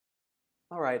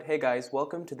Alright, hey guys,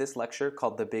 welcome to this lecture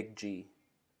called The Big G.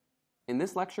 In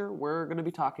this lecture, we're going to be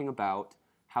talking about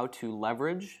how to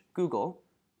leverage Google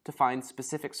to find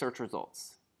specific search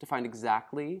results, to find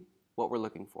exactly what we're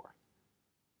looking for.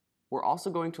 We're also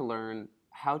going to learn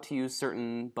how to use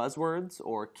certain buzzwords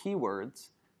or keywords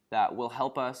that will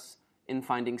help us in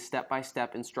finding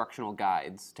step-by-step instructional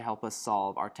guides to help us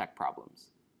solve our tech problems.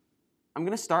 I'm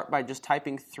going to start by just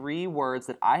typing 3 words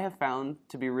that I have found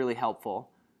to be really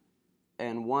helpful.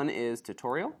 And one is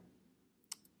tutorial,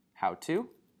 how to,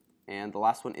 and the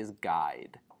last one is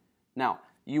guide. Now,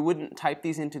 you wouldn't type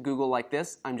these into Google like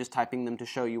this. I'm just typing them to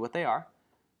show you what they are.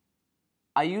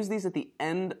 I use these at the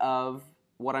end of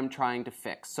what I'm trying to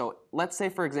fix. So let's say,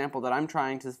 for example, that I'm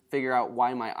trying to figure out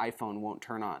why my iPhone won't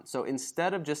turn on. So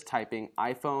instead of just typing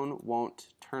iPhone won't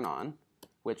turn on,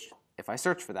 which if I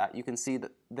search for that, you can see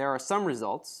that there are some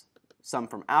results, some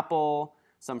from Apple,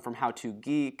 some from How To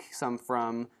Geek, some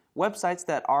from websites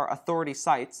that are authority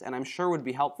sites and I'm sure would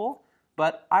be helpful,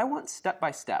 but I want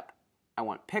step-by-step. I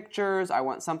want pictures, I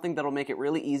want something that'll make it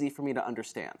really easy for me to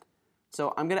understand.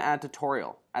 So I'm going to add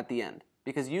tutorial at the end,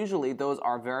 because usually those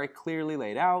are very clearly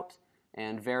laid out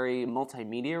and very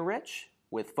multimedia rich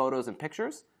with photos and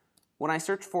pictures. When I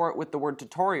search for it with the word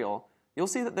tutorial, you'll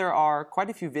see that there are quite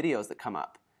a few videos that come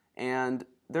up. And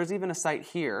there's even a site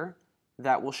here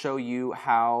that will show you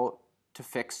how to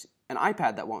fix an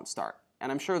iPad that won't start.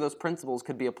 And I'm sure those principles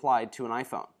could be applied to an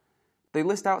iPhone. They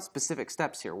list out specific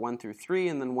steps here, 1 through 3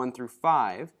 and then 1 through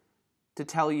 5, to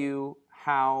tell you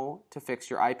how to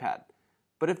fix your iPad.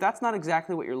 But if that's not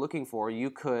exactly what you're looking for, you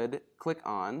could click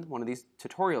on one of these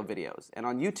tutorial videos. And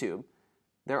on YouTube,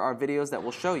 there are videos that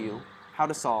will show you how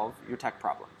to solve your tech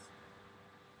problems.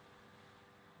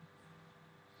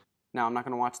 Now, I'm not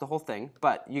going to watch the whole thing,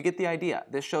 but you get the idea.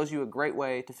 This shows you a great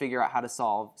way to figure out how to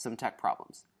solve some tech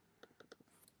problems.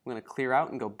 I'm going to clear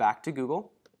out and go back to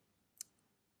Google.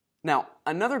 Now,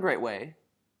 another great way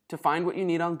to find what you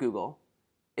need on Google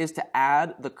is to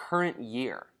add the current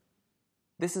year.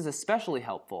 This is especially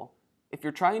helpful if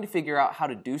you're trying to figure out how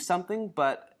to do something,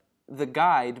 but the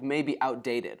guide may be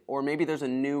outdated, or maybe there's a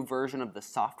new version of the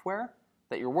software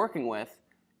that you're working with,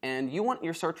 and you want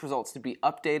your search results to be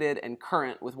updated and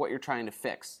current with what you're trying to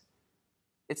fix.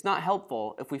 It's not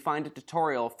helpful if we find a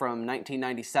tutorial from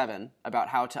 1997 about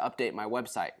how to update my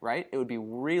website, right? It would be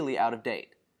really out of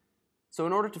date. So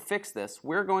in order to fix this,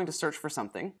 we're going to search for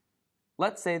something.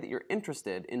 Let's say that you're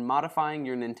interested in modifying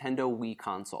your Nintendo Wii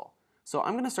console. So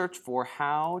I'm going to search for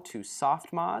how to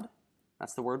soft mod,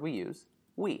 that's the word we use,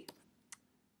 Wii.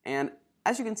 And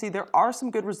as you can see, there are some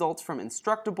good results from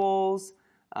Instructables.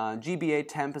 GBA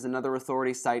Temp is another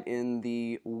authority site in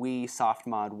the Wii soft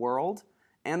mod world.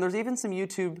 And there's even some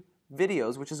YouTube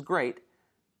videos, which is great.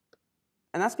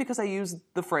 And that's because I use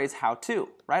the phrase how to,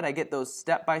 right? I get those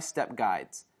step-by-step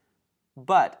guides.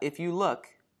 But if you look,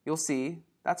 you'll see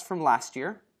that's from last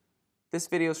year. This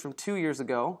video is from 2 years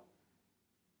ago.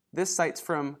 This site's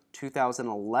from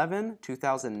 2011,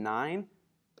 2009.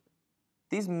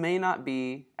 These may not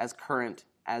be as current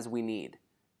as we need.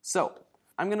 So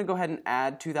I'm going to go ahead and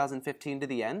add 2015 to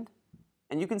the end.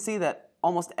 And you can see that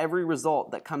almost every result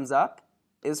that comes up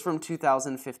is from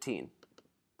 2015.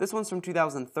 This one's from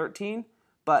 2013,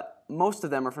 but most of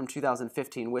them are from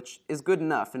 2015, which is good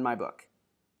enough in my book.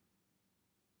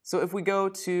 So if we go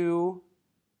to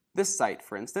this site,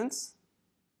 for instance,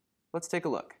 let's take a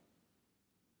look.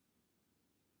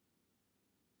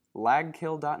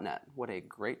 Lagkill.net, what a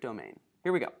great domain.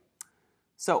 Here we go.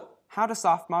 So, how to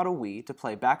soft model Wii to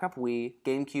play backup Wii,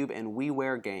 GameCube, and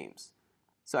WiiWare games.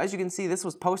 So as you can see, this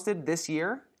was posted this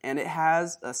year, and it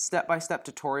has a step-by-step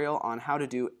tutorial on how to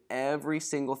do every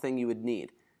single thing you would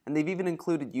need. And they've even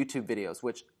included YouTube videos,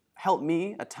 which help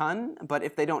me a ton, but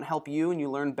if they don't help you and you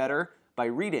learn better by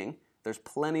reading, there's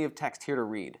plenty of text here to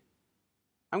read.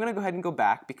 I'm going to go ahead and go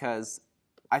back because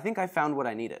I think I found what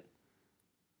I needed.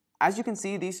 As you can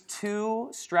see, these 2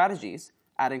 strategies,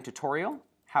 adding tutorial,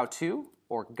 how to,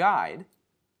 or guide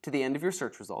to the end of your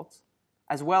search results,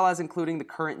 as well as including the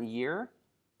current year,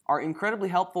 are incredibly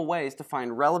helpful ways to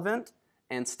find relevant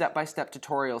and step-by-step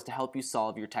tutorials to help you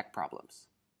solve your tech problems.